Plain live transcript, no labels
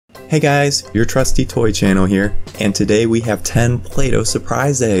Hey guys, your Trusty Toy Channel here, and today we have 10 Play-Doh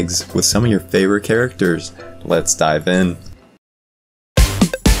surprise eggs with some of your favorite characters. Let's dive in.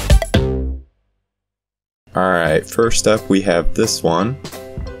 Alright, first up we have this one.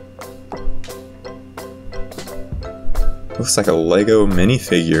 Looks like a Lego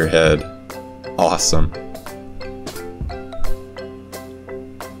minifigure head. Awesome.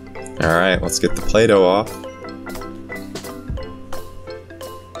 Alright, let's get the Play-Doh off.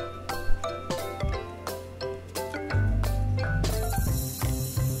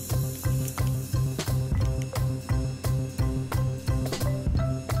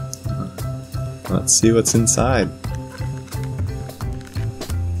 Let's see what's inside.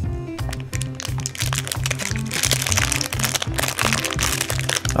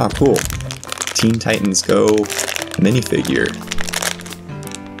 Oh, cool. Teen Titans Go minifigure.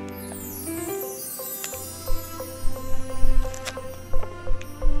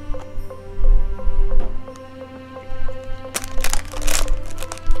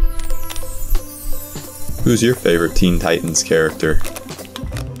 Who's your favorite Teen Titans character?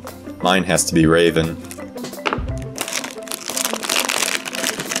 Mine has to be Raven.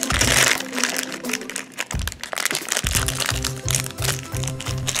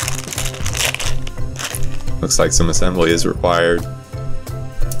 Looks like some assembly is required.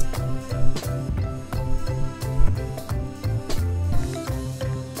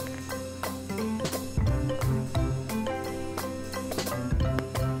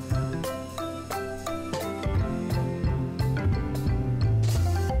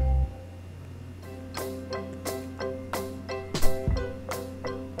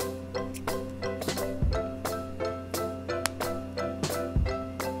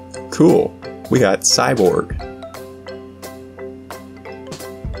 Cool, we got Cyborg.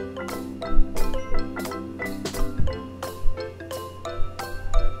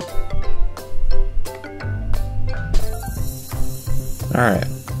 Alright,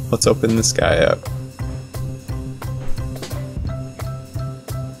 let's open this guy up.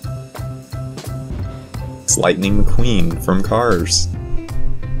 It's Lightning McQueen from Cars.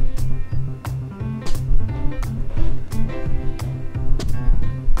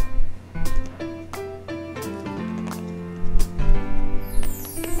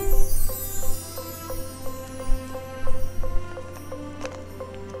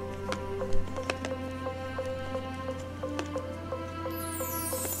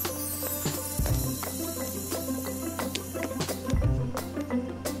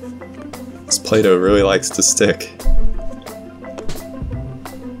 This Play-Doh really likes to stick.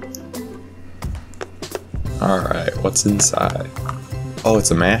 Alright, what's inside? Oh,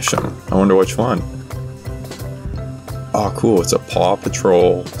 it's a Mashem. I wonder which one. Oh, cool, it's a Paw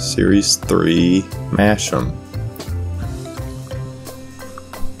Patrol Series 3 Mashem.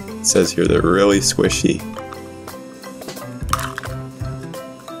 It says here they're really squishy.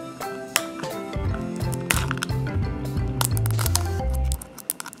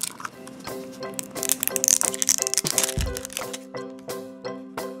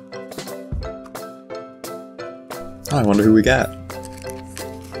 Oh, I wonder who we got.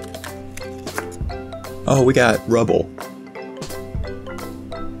 Oh, we got Rubble.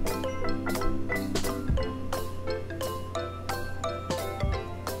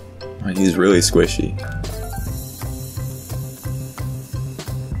 Oh, he's really squishy.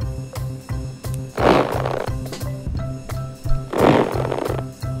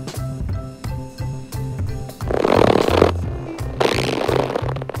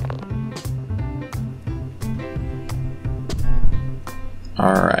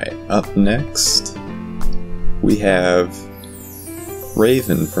 Alright, up next we have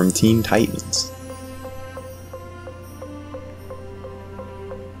Raven from Teen Titans.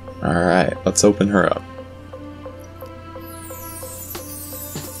 Alright, let's open her up.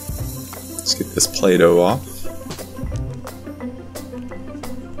 Let's get this Play-Doh off.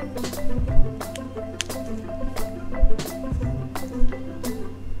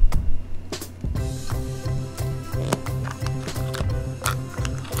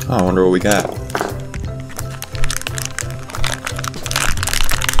 Oh, I wonder what we got.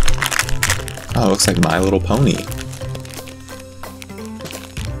 Oh, it looks like My Little Pony.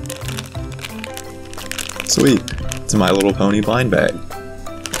 Sweet, it's a My Little Pony blind bag.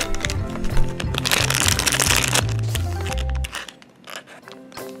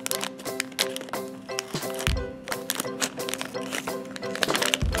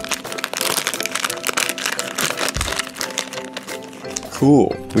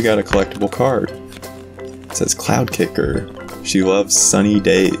 Cool, we got a collectible card. It says Cloud Kicker. She loves sunny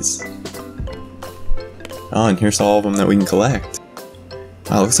days. Oh, and here's all of them that we can collect.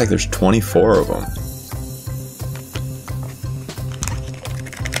 Oh, looks like there's 24 of them.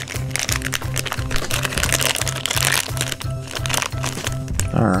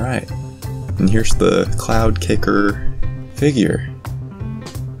 Alright. And here's the Cloud Kicker figure.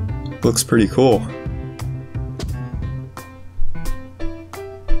 Looks pretty cool.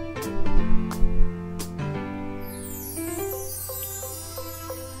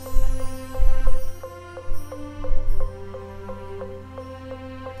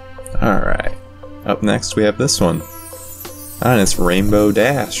 Alright. Up next we have this one. And it's Rainbow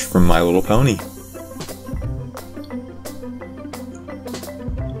Dash from My Little Pony.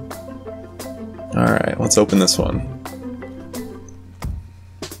 Alright, let's open this one.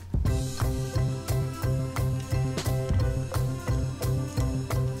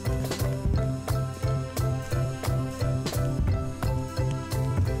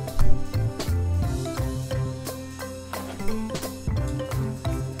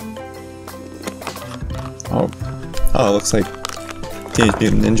 Oh, it looks like Teenage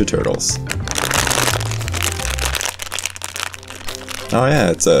Mutant Ninja Turtles. Oh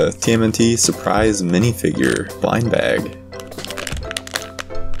yeah, it's a TMNT surprise minifigure blind bag.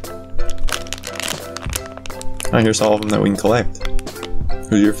 Oh, here's all of them that we can collect.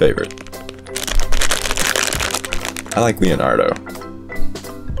 Who's your favorite? I like Leonardo.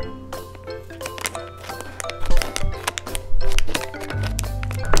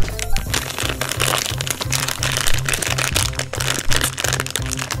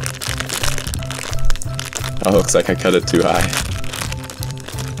 Oh, looks like I cut it too high.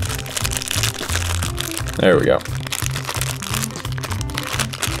 There we go.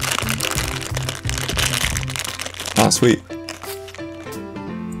 Oh, sweet.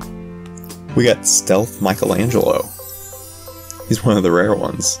 We got Stealth Michelangelo. He's one of the rare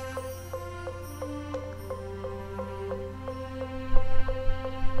ones.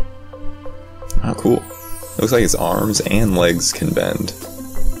 Oh, cool. Looks like his arms and legs can bend.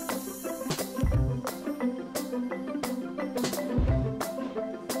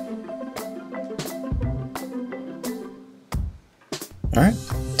 Alright,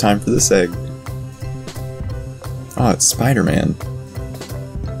 time for this egg. Oh, it's Spider-Man.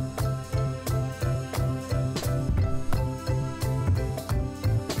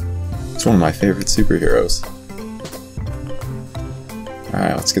 It's one of my favorite superheroes.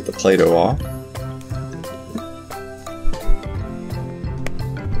 Alright, let's get the Play-Doh off.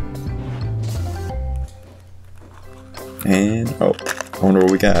 And, oh, I wonder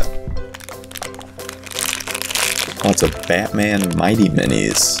what we got. Oh, it's a Batman Mighty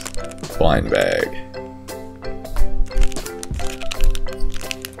Minis blind bag.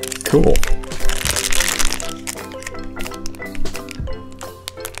 Cool.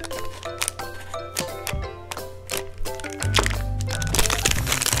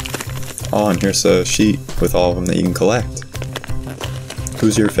 Oh, and here's a sheet with all of them that you can collect.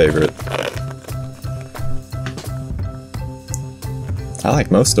 Who's your favorite? I like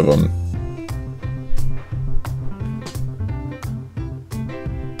most of them.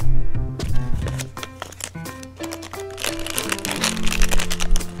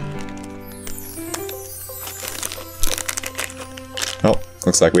 Oh,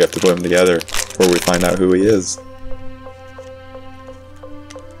 looks like we have to put them together before we find out who he is.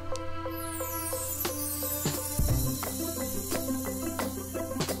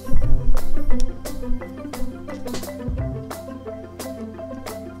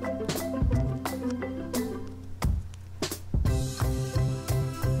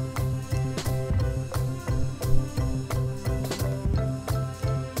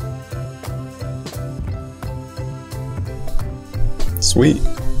 Sweet,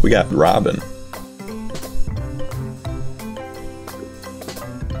 we got Robin.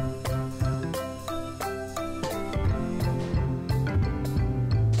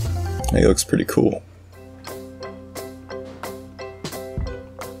 He looks pretty cool.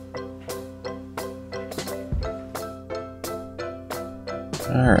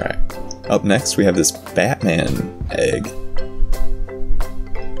 Alright, up next we have this Batman egg.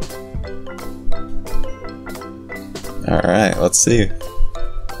 Alright, let's see.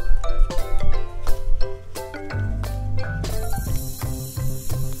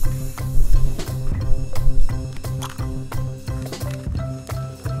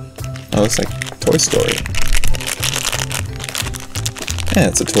 Oh, looks like Toy Story. Yeah,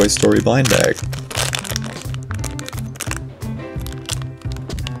 it's a Toy Story blind bag.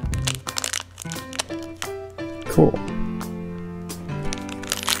 Cool.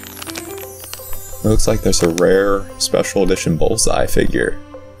 It looks like there's a rare special edition Bullseye figure.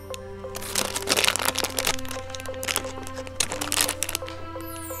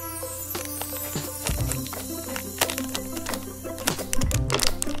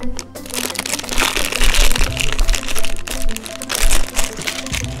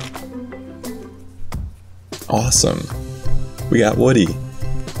 Awesome. We got Woody.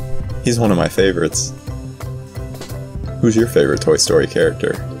 He's one of my favorites. Who's your favorite Toy Story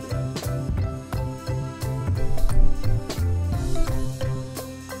character?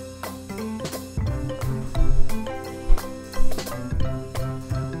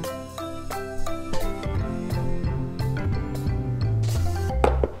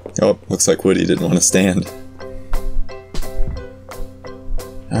 Oh, looks like Woody didn't want to stand.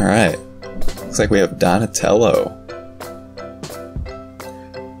 Alright, looks like we have Donatello.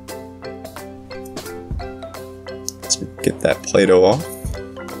 Let's get that Play-Doh off.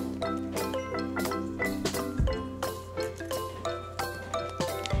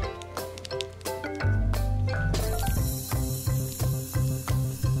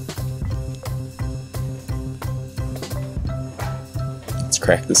 Let's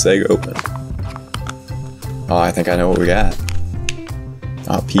crack this egg open. Oh, I think I know what we got.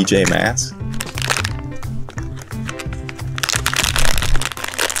 Oh, PJ Masks.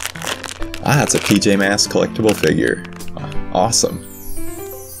 Ah, it's a PJ Masks collectible figure. Awesome.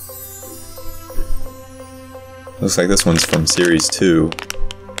 Looks like this one's from Series 2.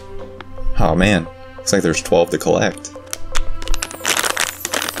 Oh man, looks like there's 12 to collect.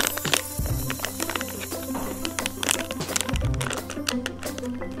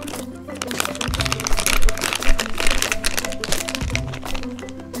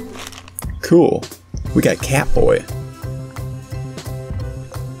 Cool. We got Catboy.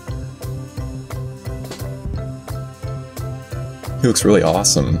 He looks really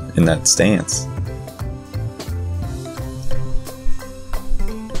awesome in that stance.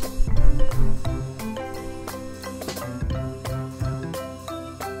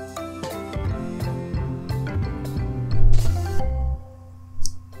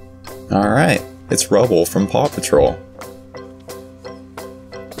 Alright, it's Rubble from Paw Patrol.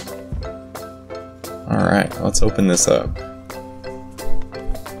 Alright, let's open this up.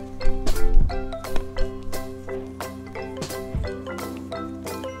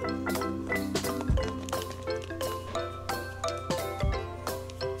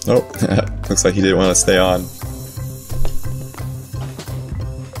 Oh, looks like he didn't want to stay on.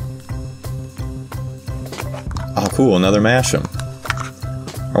 Oh cool, another Mashem.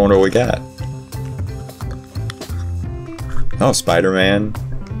 I wonder what we got. Oh, Spider-Man.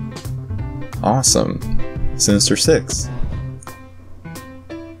 Awesome. Sinister Six.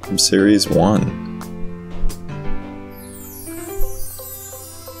 From Series 1.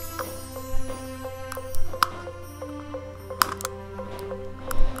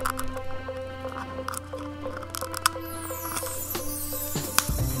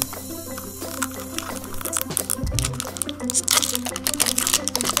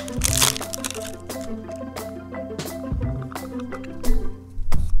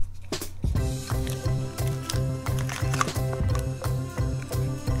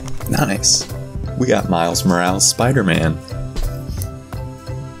 Nice. We got Miles Morales Spider-Man.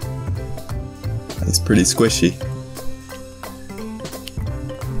 That's pretty squishy.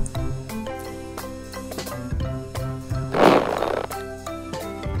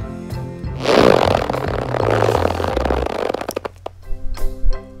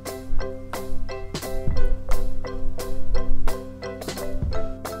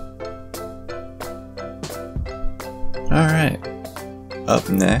 Alright. Up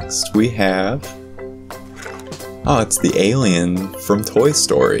next we have... Oh, it's the alien from Toy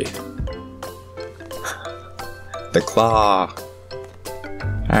Story. The claw.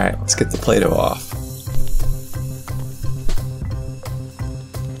 Alright, let's get the Play-Doh off.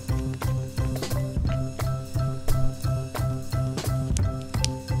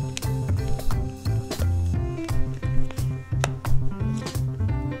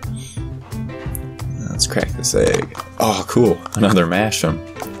 Let's crack this egg. Oh, cool. Another Mashem.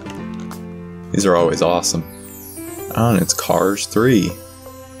 These are always awesome. Oh, and it's Cars 3.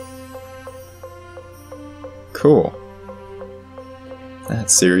 Cool.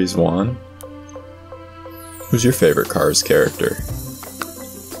 That's Series 1. Who's your favorite Cars character?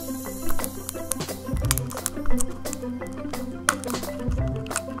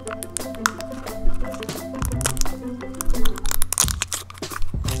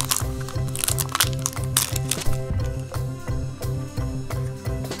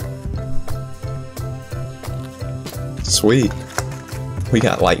 Sweet. We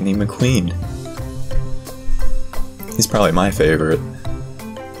got Lightning McQueen. He's probably my favorite.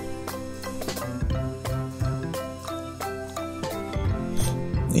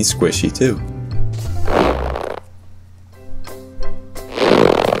 He's squishy too.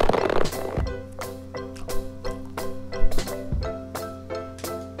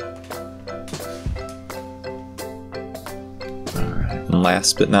 And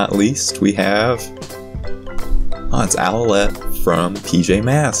last but not least, we have... Oh, it's Owlette from PJ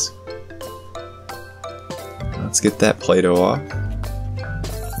Masks. Let's get that Play-Doh off.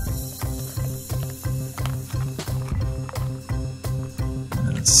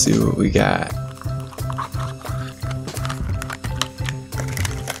 Let's see what we got.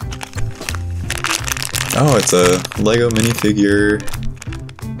 Oh, it's a Lego minifigure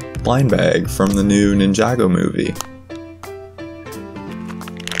blind bag from the new Ninjago movie.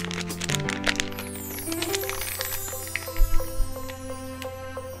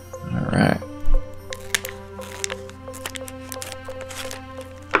 Alright.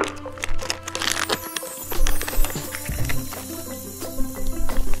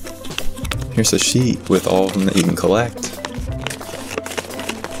 Here's a sheet with all of them that you can collect.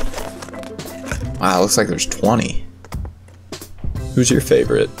 Wow, it looks like there's 20. Who's your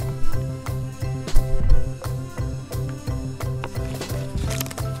favorite?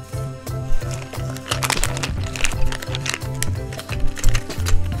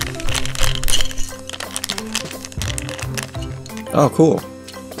 Oh, cool.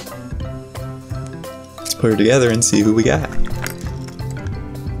 Let's put her together and see who we got.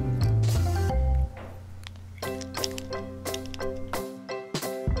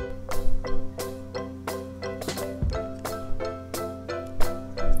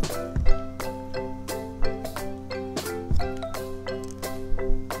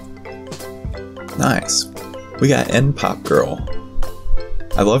 Nice. We got N Pop Girl.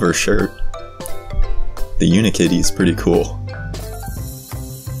 I love her shirt. The Unikitty is pretty cool.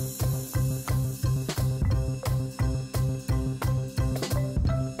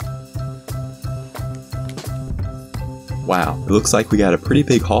 Wow, it looks like we got a pretty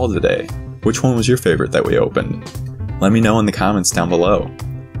big haul today. Which one was your favorite that we opened? Let me know in the comments down below.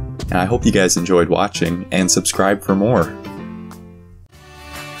 And I hope you guys enjoyed watching and subscribe for more.